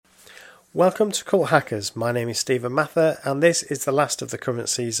Welcome to Cult Hackers. My name is Stephen Mather, and this is the last of the current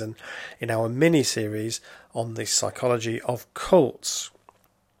season in our mini-series on the psychology of cults.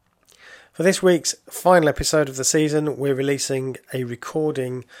 For this week's final episode of the season, we're releasing a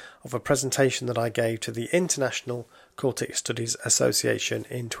recording of a presentation that I gave to the International Cultic Studies Association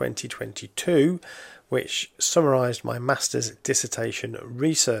in 2022, which summarised my master's dissertation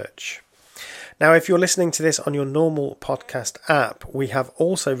research. Now, if you're listening to this on your normal podcast app, we have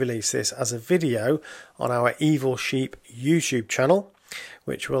also released this as a video on our Evil Sheep YouTube channel,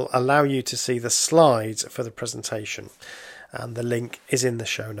 which will allow you to see the slides for the presentation. And the link is in the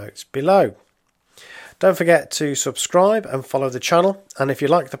show notes below. Don't forget to subscribe and follow the channel. And if you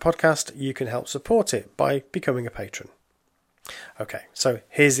like the podcast, you can help support it by becoming a patron. Okay, so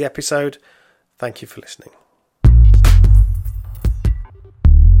here's the episode. Thank you for listening.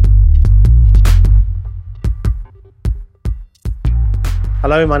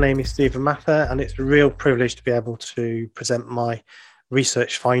 Hello, my name is Stephen Mather, and it's a real privilege to be able to present my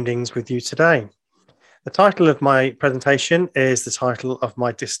research findings with you today. The title of my presentation is the title of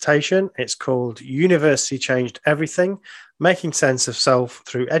my dissertation. It's called University Changed Everything, Making Sense of Self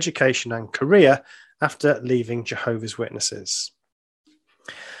Through Education and Career After Leaving Jehovah's Witnesses.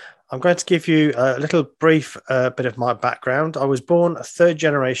 I'm going to give you a little brief bit of my background. I was born a third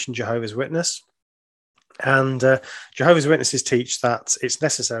generation Jehovah's Witness. And Jehovah's Witnesses teach that it's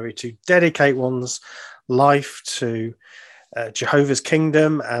necessary to dedicate one's life to Jehovah's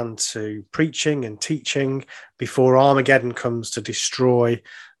kingdom and to preaching and teaching before Armageddon comes to destroy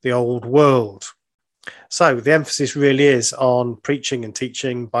the old world. So the emphasis really is on preaching and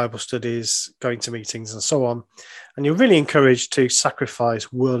teaching, Bible studies, going to meetings and so on. And you're really encouraged to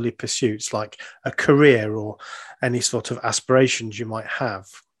sacrifice worldly pursuits like a career or any sort of aspirations you might have.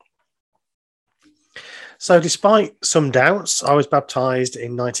 So despite some doubts, I was baptized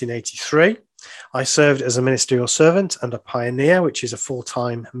in 1983. I served as a ministerial servant and a pioneer, which is a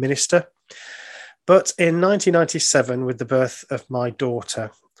full-time minister. But in 1997, with the birth of my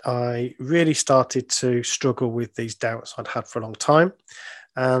daughter, I really started to struggle with these doubts I'd had for a long time,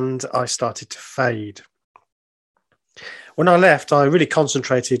 and I started to fade. When I left, I really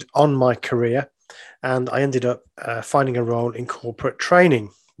concentrated on my career, and I ended up finding a role in corporate training,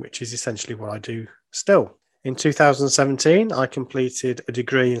 which is essentially what I do still. In 2017, I completed a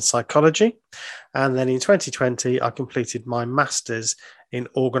degree in psychology, and then in 2020, I completed my master's in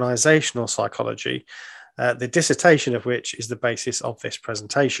organisational psychology, the dissertation of which is the basis of this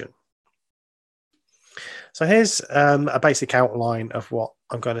presentation. So here's a basic outline of what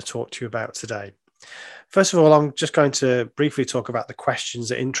I'm going to talk to you about today. First of all, I'm just going to briefly talk about the questions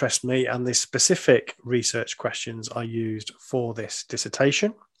that interest me and the specific research questions I used for this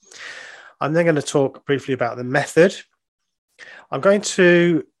dissertation. I'm then going to talk briefly about the method. I'm going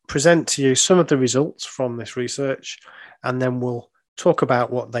to present to you some of the results from this research, and then we'll talk about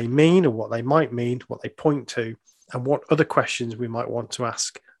what they mean or what they might mean, what they point to, and what other questions we might want to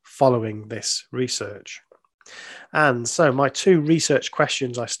ask following this research. And so my two research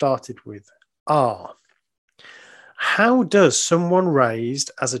questions I started with are: how does someone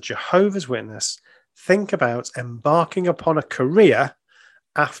raised as a Jehovah's Witness think about embarking upon a career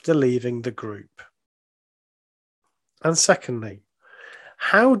after leaving the group? And secondly,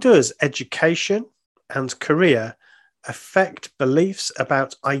 how does education and career affect beliefs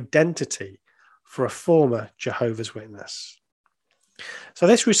about identity for a former Jehovah's Witness? So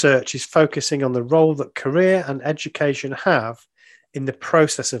this research is focusing on the role that career and education have in the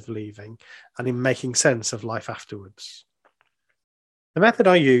process of leaving and in making sense of life afterwards. The method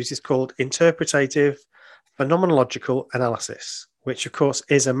I use is called interpretative phenomenological analysis, which of course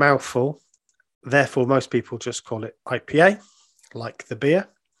is a mouthful. Therefore, most people just call it IPA, like the beer.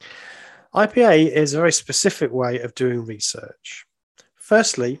 IPA is a very specific way of doing research.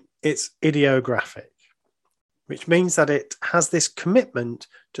 Firstly, it's ideographic, which means that it has this commitment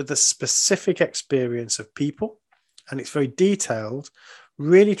to the specific experience of people, and it's very detailed,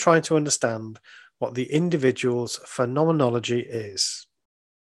 really trying to understand what the individual's phenomenology is.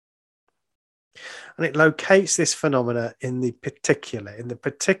 And it locates this phenomena in the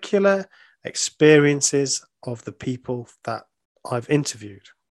particular experiences of the people that I've interviewed.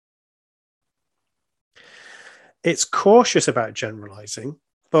 It's cautious about generalizing,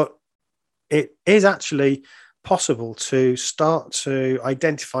 but it is actually possible to start to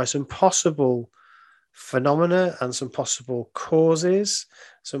identify some possible phenomena and some possible causes,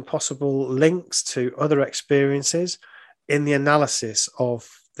 some possible links to other experiences in the analysis of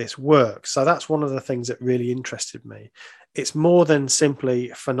this work. So that's one of the things that really interested me. It's more than simply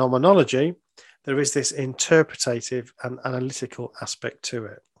phenomenology. There is this interpretative and analytical aspect to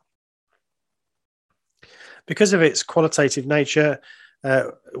it. Because of its qualitative nature,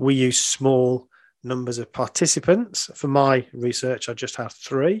 we use small numbers of participants. For my research, I just have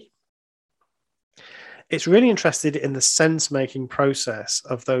 3. It's really interested in the sense-making process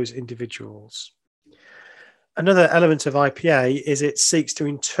of those individuals. Another element of IPA is it seeks to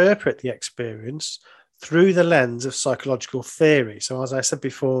interpret the experience through the lens of psychological theory. So as I said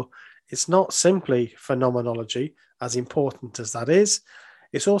before, it's not simply phenomenology, as important as that is.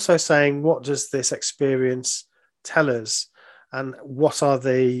 It's also saying, what does this experience tell us? And what are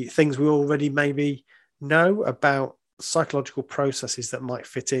the things we already maybe know about psychological processes that might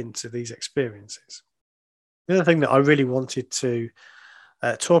fit into these experiences? The other thing that I really wanted to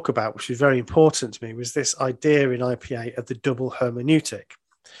talk about, which is very important to me, was this idea in IPA of the double hermeneutic.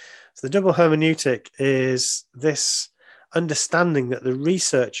 So the double hermeneutic is this understanding that the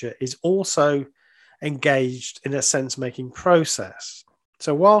researcher is also engaged in a sense-making process.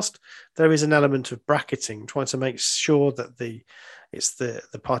 So whilst there is an element of bracketing, trying to make sure that it's the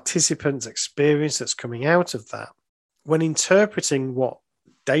participant's experience that's coming out of that, when interpreting what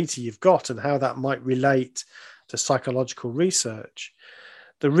data you've got and how that might relate to psychological research,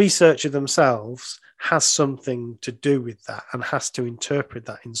 the researcher themselves has something to do with that and has to interpret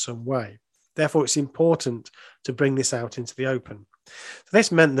that in some way. Therefore, it's important to bring this out into the open. So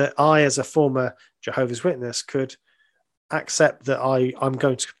this meant that I, as a former Jehovah's Witness, could accept that I'm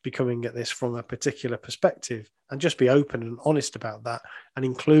going to be coming at this from a particular perspective and just be open and honest about that and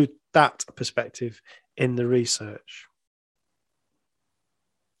include that perspective in the research.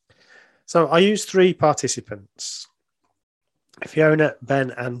 So I used 3 participants: Fiona,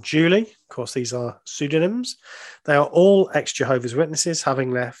 Ben and Julie. Of course, these are pseudonyms. They are all ex-Jehovah's Witnesses,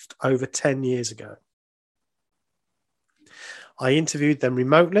 having left over 10 years ago. I interviewed them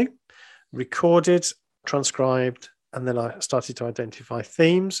remotely, recorded, transcribed, and then I started to identify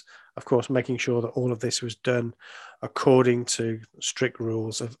themes, of course, making sure that all of this was done according to strict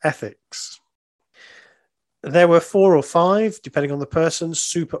rules of ethics. There were 4 or 5, depending on the person,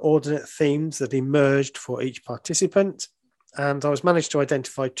 superordinate themes that emerged for each participant. And I was managed to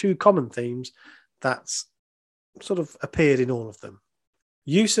identify 2 common themes that sort of appeared in all of them.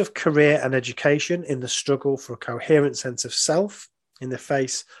 Use of career and education in the struggle for a coherent sense of self in the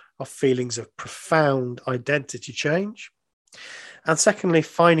face of feelings of profound identity change. And secondly,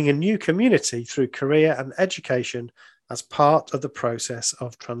 finding a new community through career and education as part of the process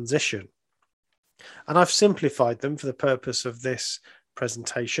of transition. And I've simplified them for the purpose of this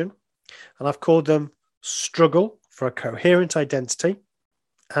presentation. And I've called them struggle for a coherent identity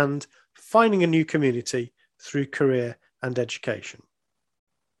and finding a new community through career and education.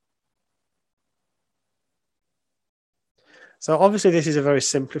 So obviously this is a very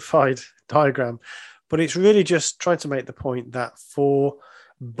simplified diagram, but it's really just trying to make the point that for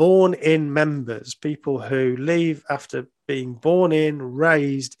born-in members, people who leave after being born in,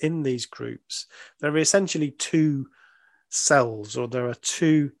 raised in these groups, there are essentially 2 cells, or there are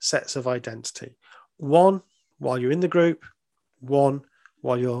 2 sets of identity. One while you're in the group, one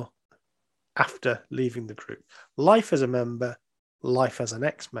while you're after leaving the group. Life as a member, life as an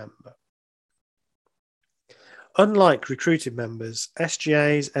ex-member. Unlike recruited members,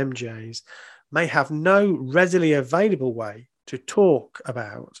 SGAs, MJs may have no readily available way to talk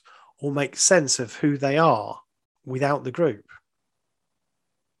about or make sense of who they are without the group.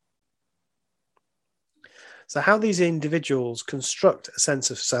 So how these individuals construct a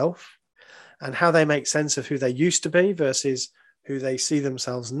sense of self and how they make sense of who they used to be versus who they see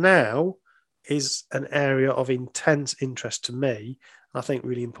themselves now is an area of intense interest to me, and I think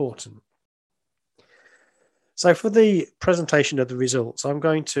really important. So for the presentation of the results, I'm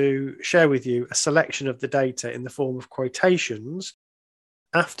going to share with you a selection of the data in the form of quotations.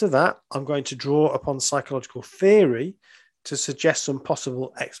 After that, I'm going to draw upon psychological theory to suggest some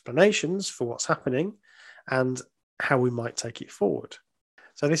possible explanations for what's happening and how we might take it forward.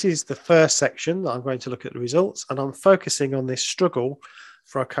 So this is the first section that I'm going to look at the results, and I'm focusing on this struggle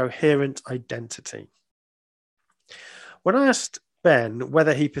for a coherent identity. When I asked Ben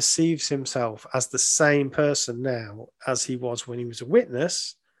whether he perceives himself as the same person now as he was when he was a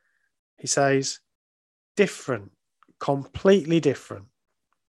witness, he says, different, completely different.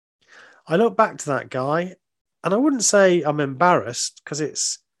 I look back to that guy and I wouldn't say I'm embarrassed because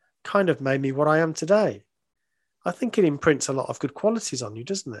it's kind of made me what I am today. I think it imprints a lot of good qualities on you,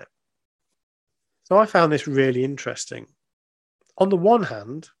 doesn't it? So I found this really interesting. On the one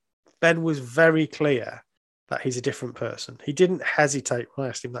hand, Ben was very clear that he's a different person. He didn't hesitate when I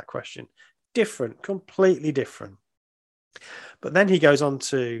asked him that question. Different, completely different. But then he goes on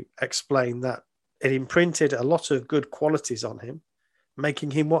to explain that it imprinted a lot of good qualities on him,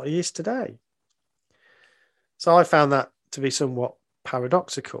 making him what he is today. So I found that to be somewhat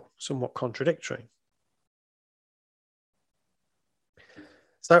paradoxical, somewhat contradictory.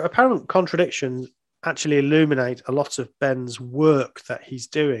 So apparent contradictions actually illuminate a lot of Ben's work that he's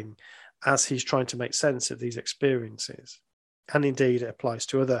doing as he's trying to make sense of these experiences. And indeed, it applies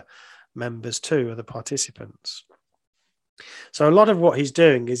to other members too, other participants. So a lot of what he's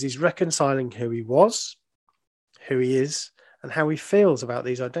doing is he's reconciling who he was, who he is, and how he feels about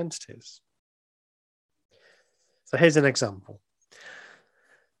these identities. So here's an example.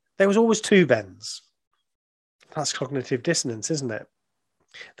 There was always two Bens. That's cognitive dissonance, isn't it?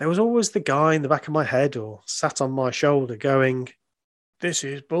 There was always the guy in the back of my head or sat on my shoulder going, "This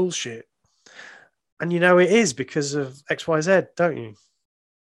is bullshit." And you know it is because of XYZ, don't you?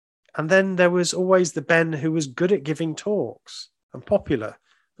 And then there was always the Ben who was good at giving talks and popular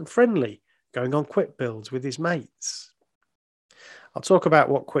and friendly, going on quick builds with his mates. I'll talk about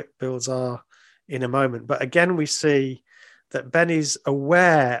what quick builds are in a moment. But again, we see that Ben is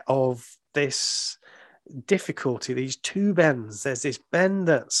aware of this difficulty, these two Bens. There's this Ben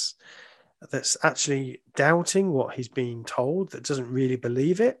that's actually doubting what he's being told, that doesn't really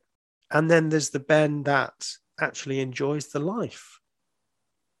believe it. And then there's the Ben that actually enjoys the life.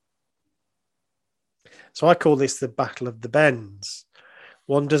 So I call this the battle of the Bens.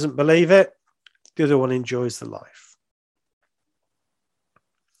 One doesn't believe it, the other one enjoys the life.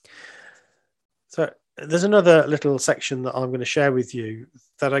 So there's another little section that I'm going to share with you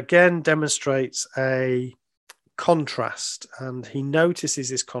that again demonstrates a contrast, and he notices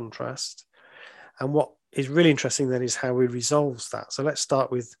this contrast. And what is really interesting then is how he resolves that. So let's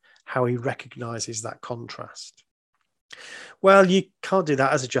start with how he recognizes that contrast. Well, you can't do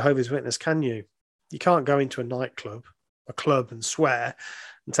that as a Jehovah's Witness, can you? You can't go into a nightclub, a club, and swear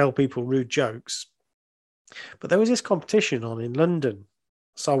and tell people rude jokes. But there was this competition on in London.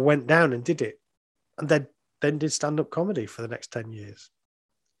 So I went down and did it. And then did stand-up comedy for the next 10 years.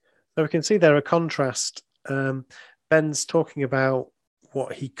 So we can see there a contrast. Ben's talking about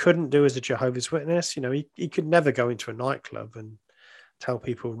what he couldn't do as a Jehovah's Witness. You know, he could never go into a nightclub and tell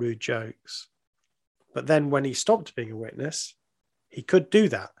people rude jokes. But then when he stopped being a witness, he could do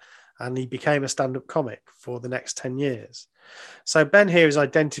that. And he became a stand-up comic for the next 10 years. So Ben here is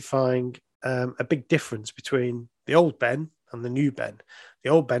identifying a big difference between the old Ben and the new Ben. The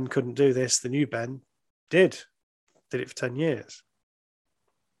old Ben couldn't do this. The new Ben did it for 10 years.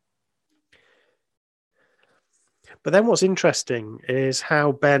 But then what's interesting is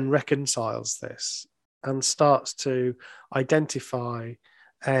how Ben reconciles this and starts to identify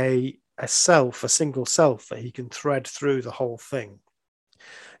a self, a single self that he can thread through the whole thing.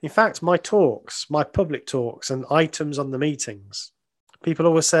 In fact, my talks, my public talks and items on the meetings, people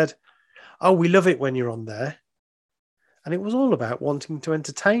always said, "Oh, we love it when you're on there." And it was all about wanting to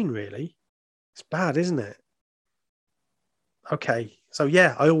entertain, really. It's bad, isn't it? Okay, so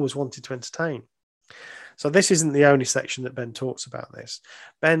yeah, I always wanted to entertain. So this isn't the only section that Ben talks about this.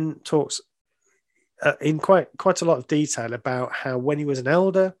 Ben talks in quite a lot of detail about how when he was an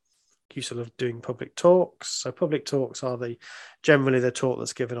elder, he sort of doing public talks. So public talks are generally the talk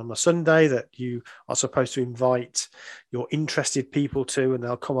that's given on a Sunday that you are supposed to invite your interested people to, and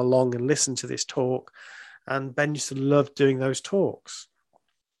they'll come along and listen to this talk. And Ben used to love doing those talks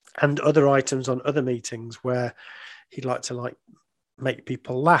and other items on other meetings where he'd like to make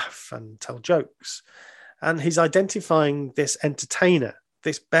people laugh and tell jokes. And he's identifying this entertainer,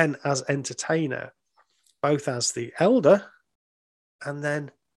 this Ben as entertainer, both as the elder and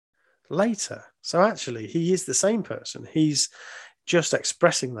then later. So actually, he is the same person. He's just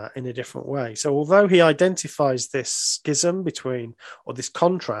expressing that in a different way. So although he identifies this schism between, or this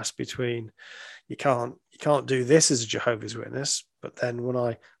contrast between, you can't do this as a Jehovah's Witness, but then when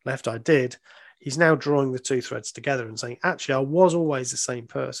I left, I did. He's now drawing the two threads together and saying, actually, I was always the same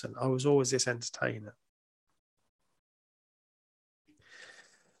person. I was always this entertainer.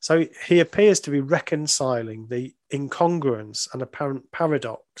 So he appears to be reconciling the incongruence and apparent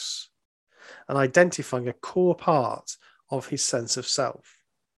paradox and identifying a core part of his sense of self,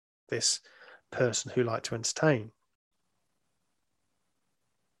 this person who liked to entertain.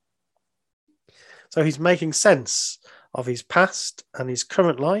 So he's making sense of his past and his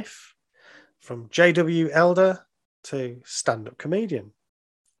current life, from JW Elder to stand-up comedian.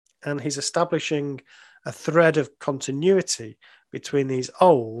 And he's establishing a thread of continuity between these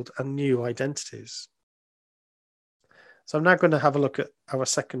old and new identities. So I'm now going to have a look at our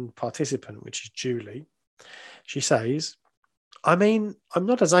second participant, which is Julie. She says, I mean, I'm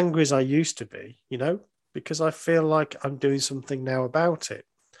not as angry as I used to be, because I feel like I'm doing something now about it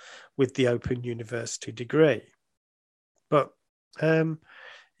with the Open University degree. But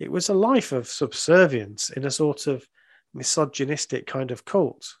It was a life of subservience in a sort of misogynistic kind of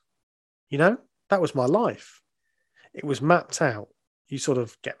cult. You know, that was my life. It was mapped out. You sort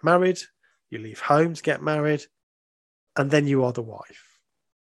of get married, you leave home to get married, and then you are the wife.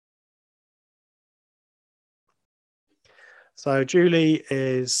 So Julie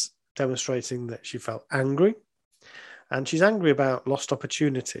is demonstrating that she felt angry, and she's angry about lost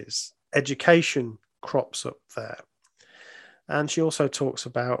opportunities. Education crops up there. And she also talks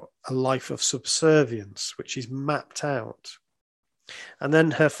about a life of subservience, which is mapped out. And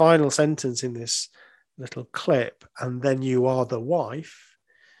then her final sentence in this little clip, and then you are the wife,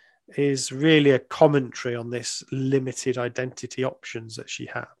 is really a commentary on this limited identity options that she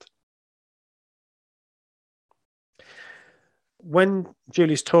had. When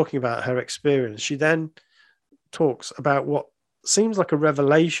Julie's talking about her experience, she then talks about what seems like a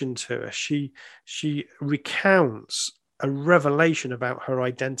revelation to her. She recounts a revelation about her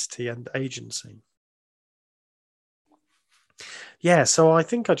identity and agency. Yeah, so I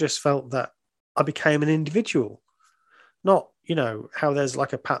think I just felt that I became an individual, not, how there's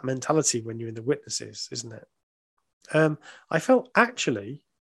like a pat mentality when you're in the witnesses, isn't it? I felt actually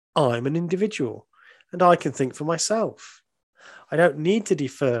I'm an individual and I can think for myself. I don't need to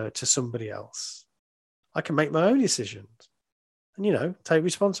defer to somebody else. I can make my own decisions and, take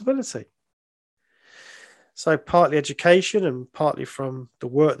responsibility. So partly education and partly from the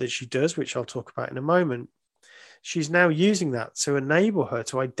work that she does, which I'll talk about in a moment, she's now using that to enable her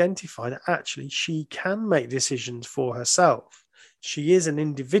to identify that actually she can make decisions for herself. She is an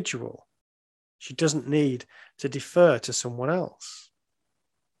individual. She doesn't need to defer to someone else.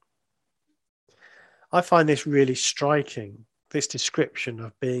 I find this really striking, this description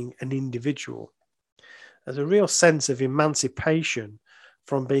of being an individual. There's a real sense of emancipation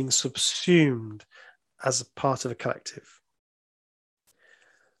from being subsumed as a part of a collective.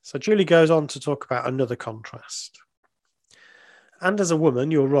 So Julie goes on to talk about another contrast. And as a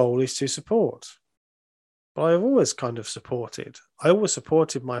woman, your role is to support. But I've always kind of supported. I always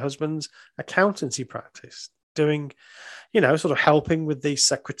supported my husband's accountancy practice, doing, sort of helping with the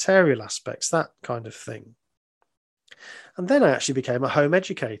secretarial aspects, that kind of thing. And then I actually became a home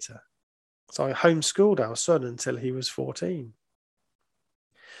educator. So I homeschooled our son until he was 14.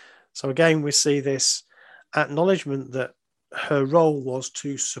 So again, we see this acknowledgement that her role was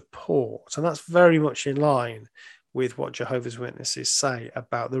to support. And that's very much in line with what Jehovah's Witnesses say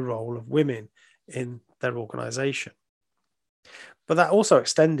about the role of women in their organization. But that also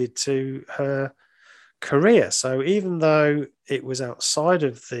extended to her career. So even though it was outside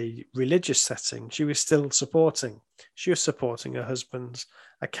of the religious setting, she was still supporting. She was supporting her husband's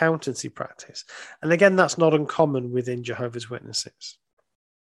accountancy practice. And again, that's not uncommon within Jehovah's Witnesses.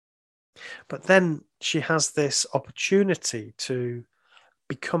 But then she has this opportunity to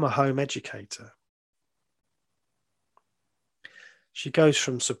become a home educator. She goes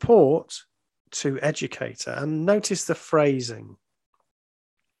from support to educator. And notice the phrasing.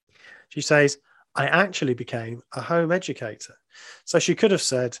 She says, I actually became a home educator. So she could have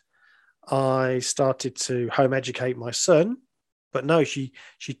said, I started to home educate my son. But no, she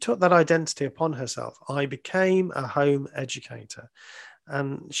took that identity upon herself. I became a home educator.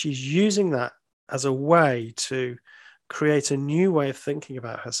 And she's using that as a way to create a new way of thinking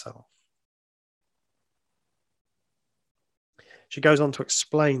about herself. She goes on to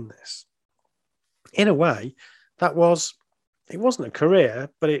explain this. In a way, it wasn't a career,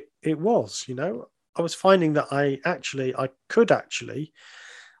 but it was, I was finding that I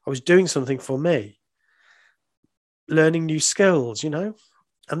was doing something for me, learning new skills, And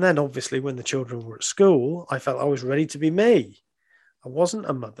then obviously when the children were at school, I felt I was ready to be me. I wasn't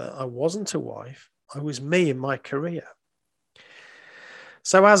a mother. I wasn't a wife. I was me in my career.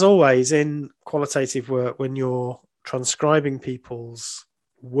 So as always in qualitative work, when you're transcribing people's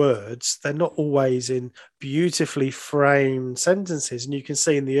words, they're not always in beautifully framed sentences. And you can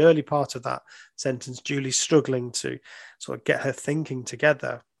see in the early part of that sentence, Julie's struggling to sort of get her thinking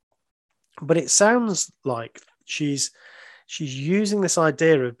together. But it sounds like she's using this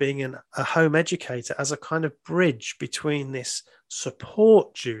idea of being a home educator as a kind of bridge between this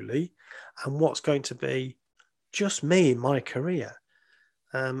support Julie and what's going to be just me in my career.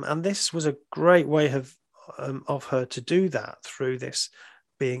 And this was a great way of her to do that through this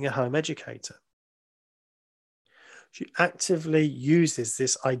being a home educator. She actively uses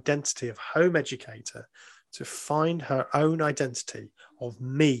this identity of home educator to find her own identity of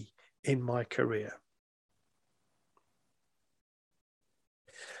me in my career.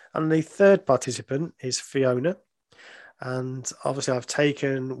 And the third participant is Fiona. And obviously I've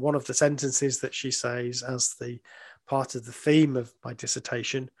taken one of the sentences that she says as the part of the theme of my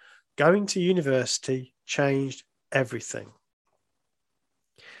dissertation, going to university changed everything.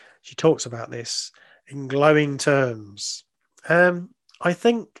 She talks about this in glowing terms. I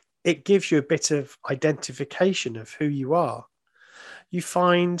think it gives you a bit of identification of who you are. You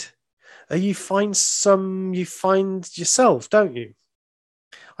find yourself, don't you?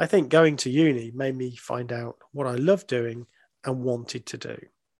 I think going to uni made me find out what I loved doing and wanted to do.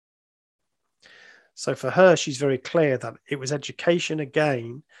 So for her, she's very clear that it was education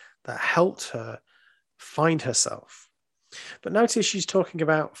again that helped her find herself. But notice she's talking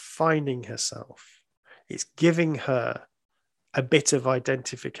about finding herself. It's giving her a bit of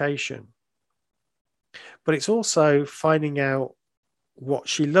identification. But it's also finding out what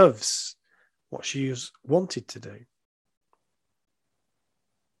she loves, what she's wanted to do.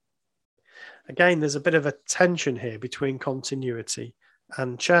 Again, there's a bit of a tension here between continuity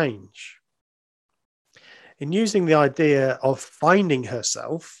and change. In using the idea of finding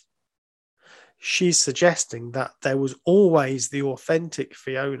herself, she's suggesting that there was always the authentic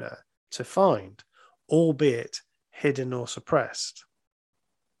Fiona to find, albeit hidden or suppressed.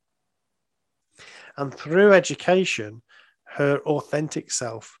 And through education, her authentic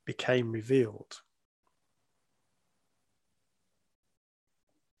self became revealed.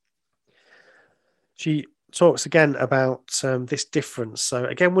 She talks again about this difference. So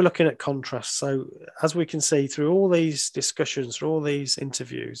again, we're looking at contrast. So as we can see through all these discussions, through all these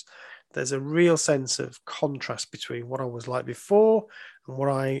interviews, there's a real sense of contrast between what I was like before and what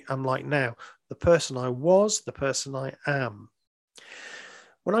I am like now. The person I was, the person I am.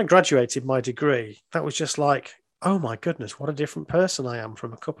 When I graduated my degree, that was just like, oh my goodness, what a different person I am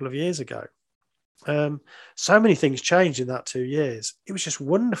from a couple of years ago. So many things changed in that 2 years. It was just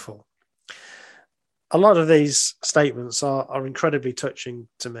wonderful. A lot of these statements are incredibly touching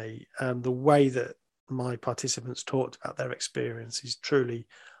to me. The way that my participants talked about their experience is truly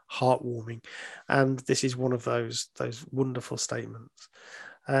heartwarming. And this is one of those wonderful statements.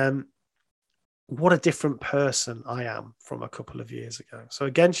 What a different person I am from a couple of years ago. So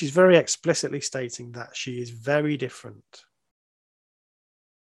again, she's very explicitly stating that she is very different.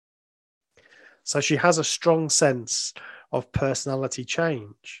 So she has a strong sense of personality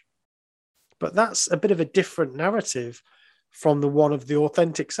change. But that's a bit of a different narrative from the one of the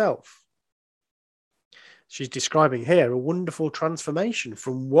authentic self. She's describing here a wonderful transformation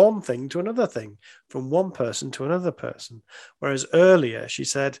from one thing to another thing, from one person to another person. Whereas earlier she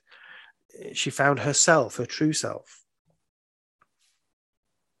said she found herself, her true self.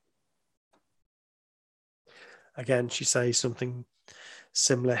 Again, she says something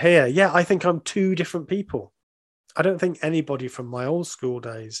similar here. Yeah, I think I'm two different people. I don't think anybody from my old school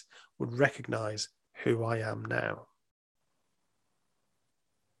days would recognize who I am now.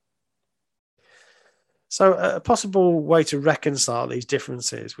 So a possible way to reconcile these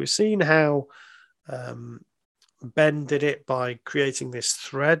differences, we've seen how Ben did it by creating this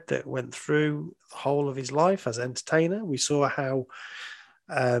thread that went through the whole of his life as entertainer. We saw how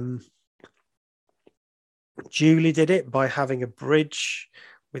Julie did it by having a bridge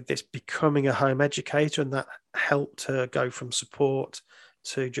with this becoming a home educator, and that helped her go from support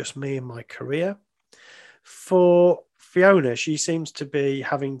to just me and my career. For Fiona, she seems to be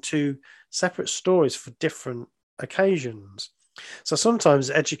having two separate stories for different occasions. So sometimes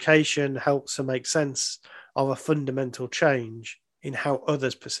education helps her make sense of a fundamental change in how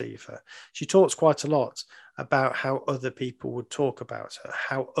others perceive her. She talks quite a lot about how other people would talk about her,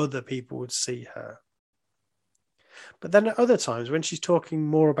 how other people would see her. But then at other times, when she's talking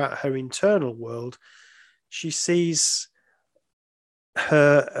more about her internal world, she sees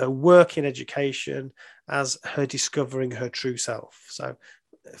her work in education as her discovering her true self. So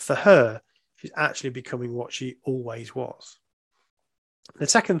for her, she's actually becoming what she always was. The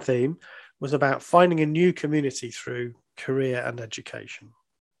second theme was about finding a new community through career and education.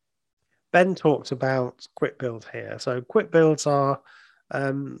 Ben talked about quit build here. So quit builds are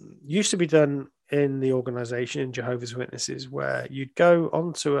used to be done in the organization in Jehovah's Witnesses, where you'd go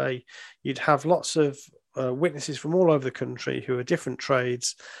onto you'd have lots of witnesses from all over the country who are different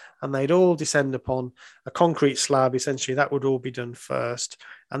trades, and they'd all descend upon a concrete slab. Essentially, that would all be done first,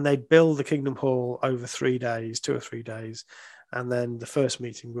 and they'd build the Kingdom Hall over 3 days, 2 or 3 days, and then the first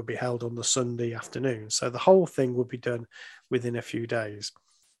meeting would be held on the Sunday afternoon. So the whole thing would be done within a few days.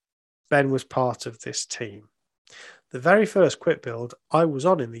 Ben was part of this team. The very first quit build I was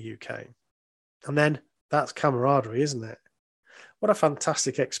on in the UK. And then that's camaraderie, isn't it? What a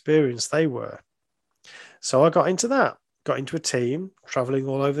fantastic experience they were. So I got into that, got into a team, traveling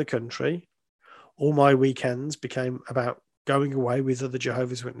all over the country. All my weekends became about going away with other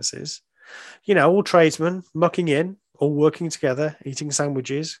Jehovah's Witnesses. All tradesmen mucking in, all working together, eating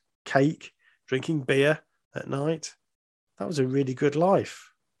sandwiches, cake, drinking beer at night. That was a really good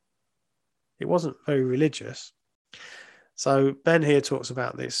life. It wasn't very religious. So Ben here talks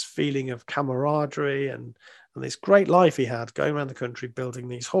about this feeling of camaraderie and this great life he had going around the country building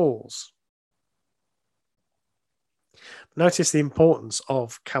these halls. Notice the importance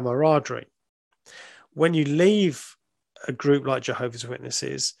of camaraderie. When you leave a group like Jehovah's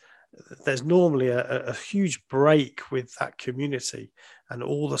Witnesses, there's normally a huge break with that community and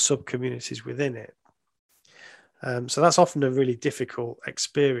all the sub-communities within it. So that's often a really difficult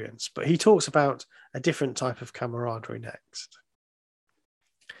experience. But he talks about a different type of camaraderie next.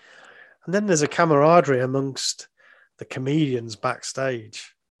 And then there's a camaraderie amongst the comedians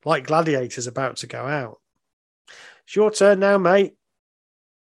backstage, like gladiators about to go out. It's your turn now, mate.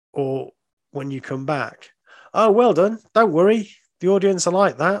 Or when you come back, oh, well done. Don't worry. The audience are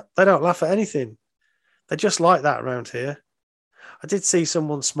like that. They don't laugh at anything. They're just like that around here. I did see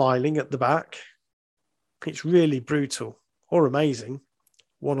someone smiling at the back. It's really brutal or amazing,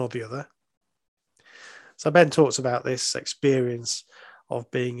 one or the other. So Ben talks about this experience of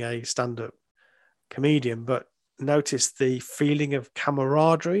being a stand-up comedian, but notice the feeling of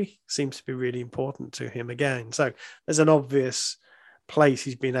camaraderie seems to be really important to him again. So there's an obvious place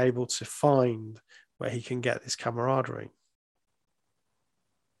he's been able to find where he can get this camaraderie.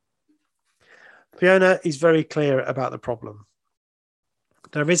 Fiona is very clear about the problem.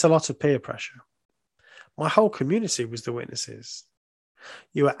 There is a lot of peer pressure. My whole community was the Witnesses.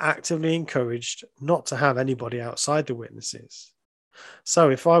 You are actively encouraged not to have anybody outside the Witnesses. So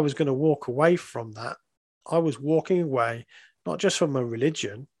if I was going to walk away from that, I was walking away not just from a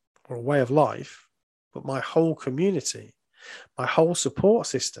religion or a way of life, but my whole community, my whole support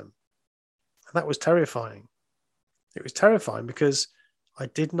system. And that was terrifying. It was terrifying because I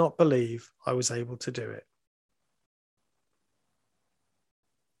did not believe I was able to do it.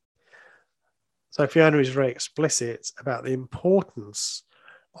 So Fiona is very explicit about the importance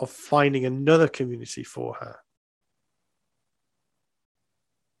of finding another community for her.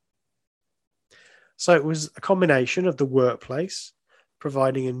 So it was a combination of the workplace,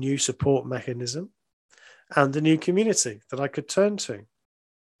 providing a new support mechanism, and a new community that I could turn to.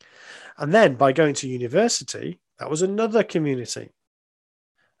 And then by going to university, that was another community.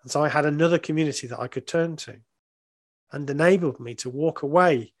 And so I had another community that I could turn to and enabled me to walk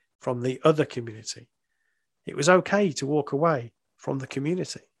away from the other community. It was okay to walk away from the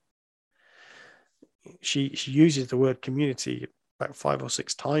community. She uses the word community about 5 or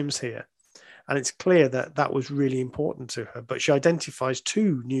 6 times here. And it's clear that that was really important to her. But she identifies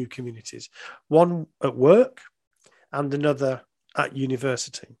 2 new communities, one at work and another at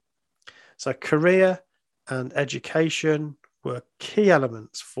university. So career and education were key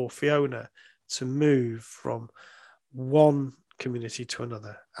elements for Fiona to move from one community to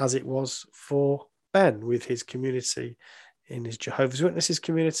another, as it was for Ben with his community in his Jehovah's Witnesses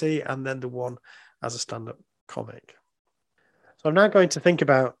community and then the one as a stand-up comic. So I'm now going to think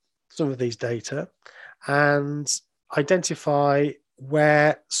about some of these data and identify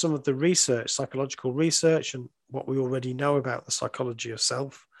where some of the research, psychological research, and what we already know about the psychology of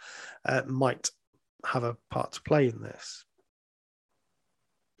self might have a part to play in this.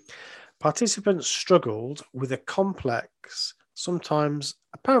 Participants struggled with a complex, sometimes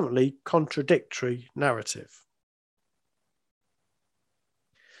apparently contradictory narrative.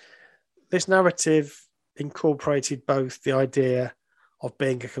 This narrative incorporated both the idea of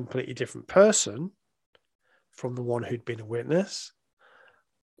being a completely different person from the one who'd been a witness,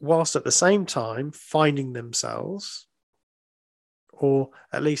 whilst at the same time finding themselves, or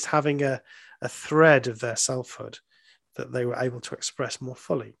at least having a thread of their selfhood that they were able to express more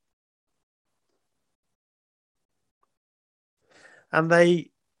fully. And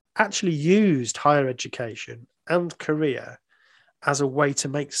they actually used higher education and career as a way to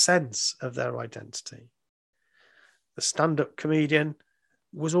make sense of their identity. The stand-up comedian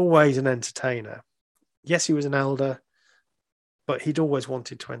was always an entertainer. Yes, he was an elder, but he'd always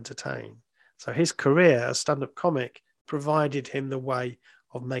wanted to entertain. So his career as stand-up comic provided him the way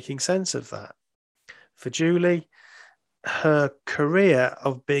of making sense of that. For Julie, her career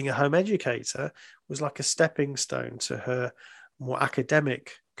of being a home educator was like a stepping stone to her more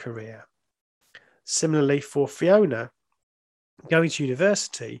academic career. Similarly, for Fiona, going to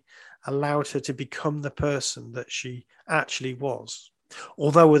university allowed her to become the person that she actually was,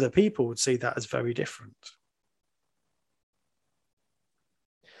 although other people would see that as very different.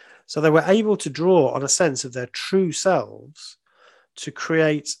 So they were able to draw on a sense of their true selves to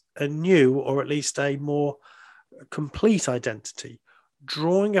create a new, or at least a more complete identity,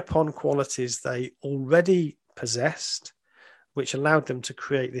 drawing upon qualities they already possessed, which allowed them to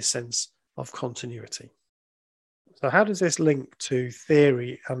create this sense of continuity. So, how does this link to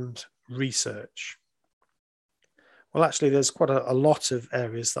theory and research? Well, actually, there's quite a lot of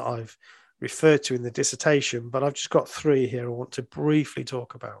areas that I've referred to in the dissertation, but I've just got three here I want to briefly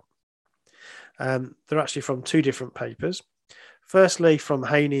talk about. They're actually from two different papers. Firstly, from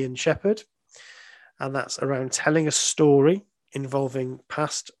Haney and Shepherd, and that's around telling a story involving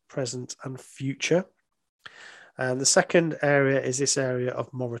past, present, and future. And the second area is this area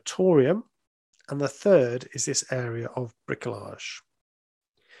of moratorium, and the third is this area of bricolage.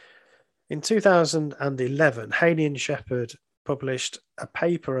 In 2011, Haney and Shepherd published a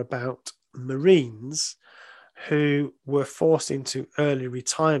paper about Marines who were forced into early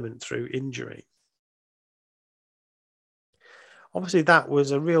retirement through injury. Obviously, that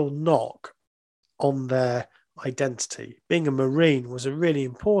was a real knock on their identity. Being a Marine was a really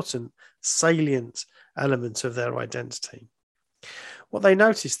important, salient element of their identity. What they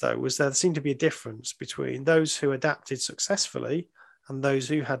noticed, though, was there seemed to be a difference between those who adapted successfully and those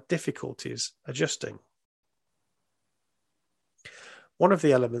who had difficulties adjusting. One of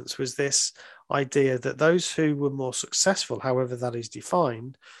the elements was this idea that those who were more successful, however that is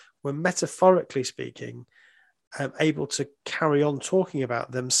defined, were metaphorically speaking able to carry on talking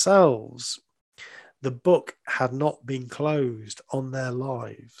about themselves. The book had not been closed on their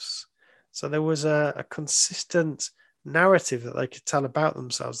lives. So there was a consistent narrative that they could tell about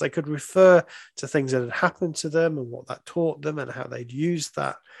themselves. They could refer to things that had happened to them and what that taught them and how they'd used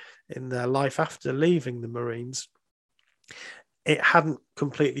that in their life after leaving the Marines. It hadn't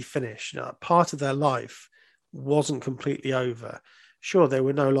completely finished. Part of their life wasn't completely over. Sure, they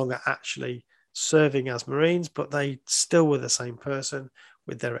were no longer actually serving as Marines, but they still were the same person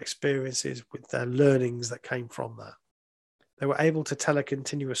with their experiences, with their learnings that came from that. They were able to tell a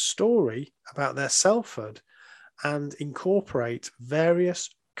continuous story about their selfhood and incorporate various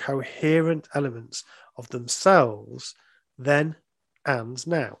coherent elements of themselves then and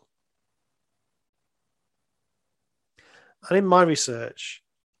now. And in my research,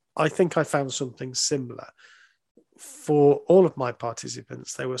 I think I found something similar. For all of my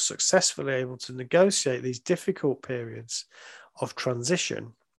participants, they were successfully able to negotiate these difficult periods of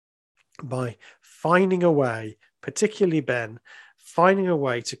transition by finding a way, particularly Ben, finding a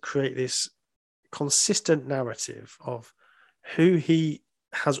way to create this consistent narrative of who he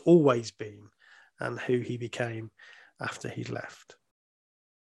has always been and who he became after he left.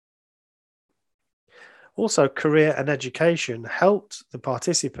 Also, career and education helped the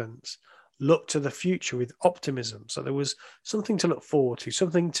participants look to the future with optimism. So there was something to look forward to,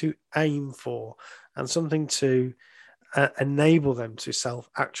 something to aim for, and something to enable them to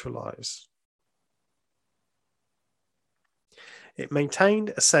self-actualize. It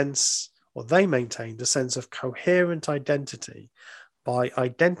maintained a sense, or they maintained a sense of coherent identity by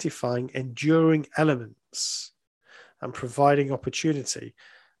identifying enduring elements and providing opportunity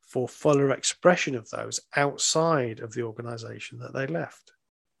for fuller expression of those outside of the organization that they left.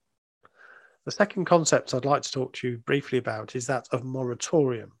 The second concept I'd like to talk to you briefly about is that of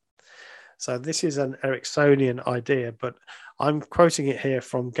moratorium. So this is an Ericksonian idea, but I'm quoting it here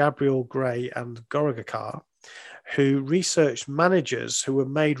from Gabriel Gray and Gorigakar, who researched managers who were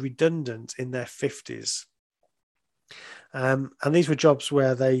made redundant in their 50s. And these were jobs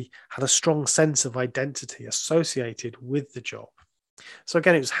where they had a strong sense of identity associated with the job. So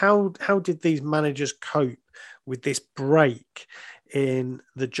again, it was how did these managers cope with this break in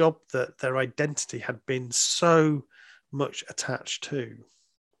the job that their identity had been so much attached to?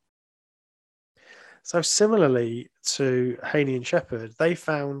 So similarly to Haney and Shepherd, they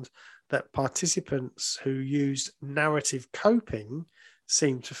found that participants who used narrative coping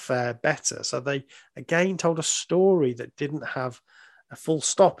seemed to fare better. So they again told a story that didn't have a full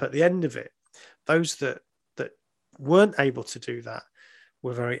stop at the end of it. Those that weren't able to do that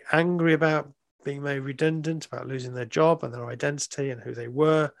were very angry about being made redundant, about losing their job and their identity and who they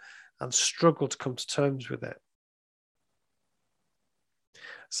were, and struggled to come to terms with it.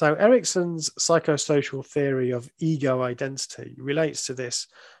 So Erickson's psychosocial theory of ego identity relates to this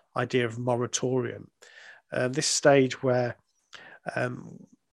idea of moratorium, this stage where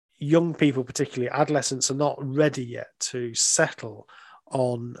young people, particularly adolescents, are not ready yet to settle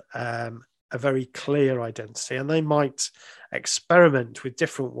on a very clear identity, and they might experiment with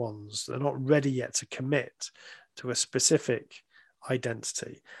different ones. They're not ready yet to commit to a specific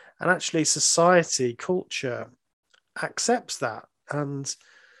identity. And actually, society, culture accepts that and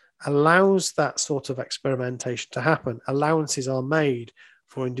allows that sort of experimentation to happen. Allowances are made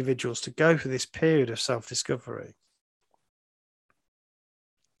for individuals to go through this period of self-discovery.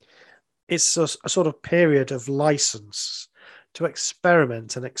 It's a sort of period of license to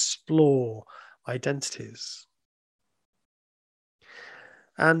experiment and explore identities.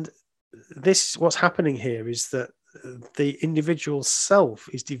 And what's happening here is that the individual self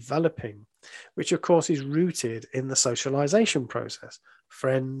is developing, which of course is rooted in the socialization process,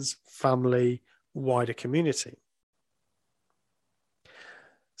 friends, family, wider community.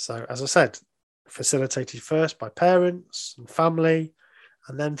 So, as I said, facilitated first by parents and family,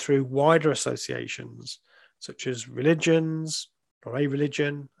 and then through wider associations such as religions or a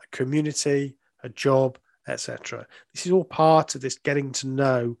religion, a community, a job, etc. This is all part of this getting to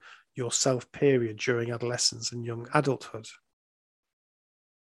know yourself period during adolescence and young adulthood.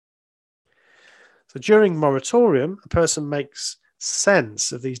 So during moratorium, a person makes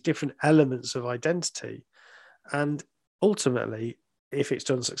sense of these different elements of identity and ultimately, if it's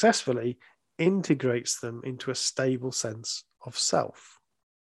done successfully, integrates them into a stable sense of self.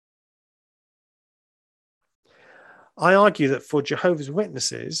 I argue that for Jehovah's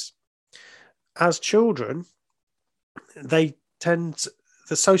Witnesses, as children, the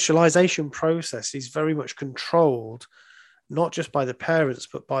socialization process is very much controlled, not just by the parents,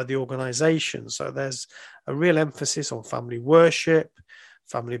 but by the organization. So there's a real emphasis on family worship,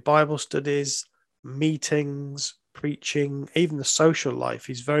 family Bible studies, meetings, preaching, even the social life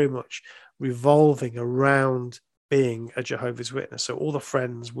is very much revolving around being a Jehovah's Witness. So all the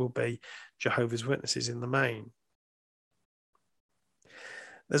friends will be Jehovah's Witnesses in the main.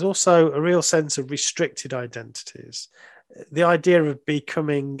 There's also a real sense of restricted identities. The idea of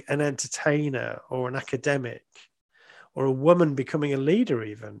becoming an entertainer or an academic or a woman becoming a leader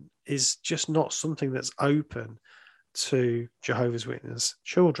even is just not something that's open to Jehovah's Witness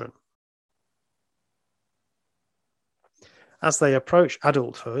children. As they approach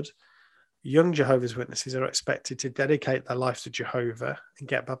adulthood, young Jehovah's Witnesses are expected to dedicate their life to Jehovah and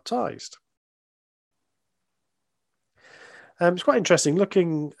get baptized. It's quite interesting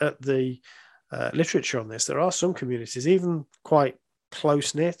looking at the literature on this. There are some communities, even quite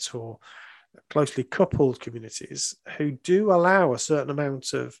close-knit or closely coupled communities, who do allow a certain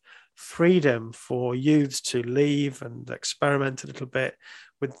amount of freedom for youths to leave and experiment a little bit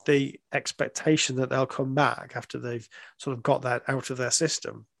with the expectation that they'll come back after they've sort of got that out of their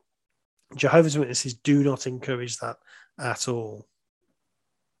system. Jehovah's Witnesses do not encourage that at all.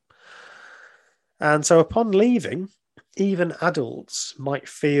 And so upon leaving, even adults might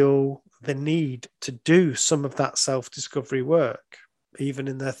feel the need to do some of that self-discovery work, even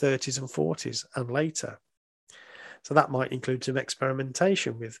in their 30s and 40s and later. So that might include some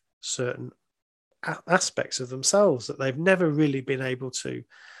experimentation with certain aspects of themselves that they've never really been able to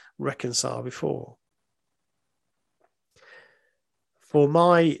reconcile before. For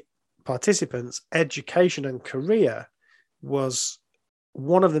my participants, education and career was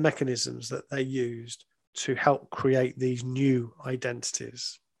one of the mechanisms that they used to help create these new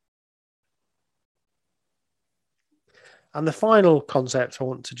identities. And the final concept I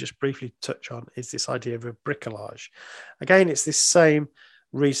want to just briefly touch on is this idea of a bricolage. Again, it's this same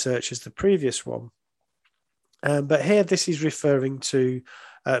research as the previous one. But here, this is referring to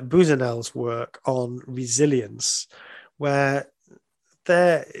Buzenel's work on resilience, where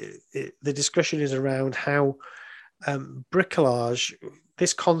the discussion is around how bricolage,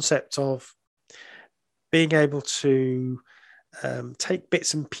 this concept of being able to take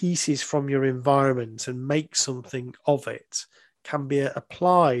bits and pieces from your environment and make something of it, can be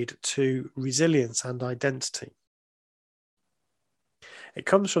applied to resilience and identity. It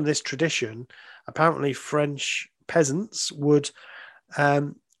comes from this tradition. Apparently, French peasants would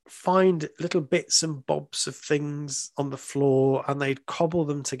find little bits and bobs of things on the floor and they'd cobble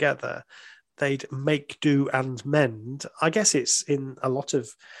them together. They'd make do and mend. I guess it's in a lot of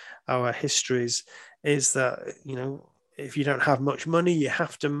our histories is that, you know, if you don't have much money, you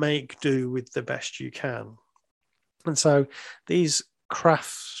have to make do with the best you can. And so these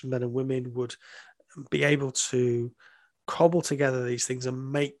craftsmen and women would be able to cobble together these things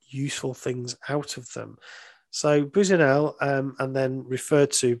and make useful things out of them. So Buzenel, and then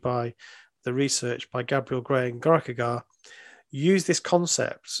referred to by the research by Gabriel Gray and Gorkagar, use this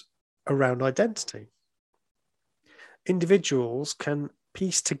concept around identity. Individuals can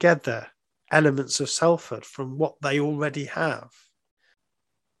piece together elements of selfhood from what they already have.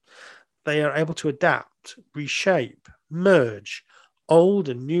 They are able to adapt, reshape, merge old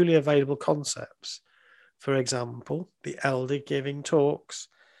and newly available concepts. For example, the elder giving talks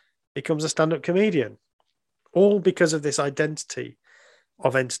becomes a stand-up comedian, all because of this identity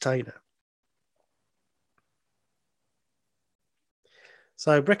of entertainer.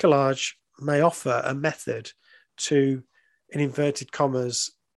 So bricolage may offer a method to, in inverted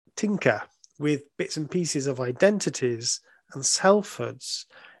commas, tinker with bits and pieces of identities and selfhoods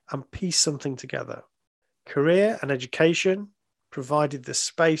and piece something together. Career and education provided the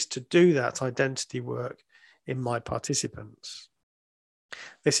space to do that identity work in my participants.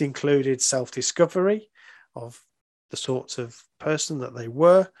 This included self-discovery of the sorts of person that they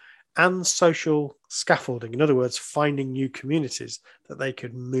were and social scaffolding. In other words, finding new communities that they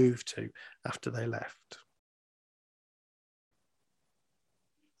could move to after they left.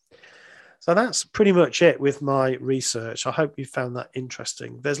 So that's pretty much it with my research. I hope you found that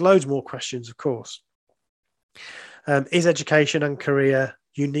interesting. There's loads more questions, of course. Is education and career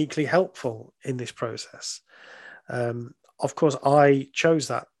uniquely helpful in this process? Of course, I chose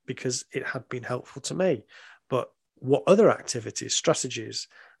that because it had been helpful to me. But what other activities, strategies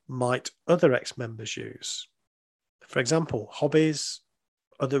might other ex-members use? For example, hobbies,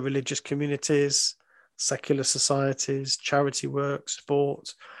 other religious communities, secular societies, charity work,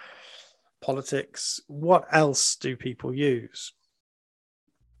 sport, politics. What else do people use?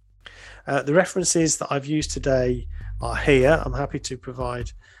 The references that I've used today are here. I'm happy to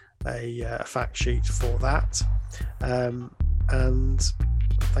provide a fact sheet for that. And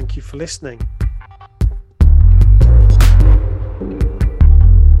thank you for listening.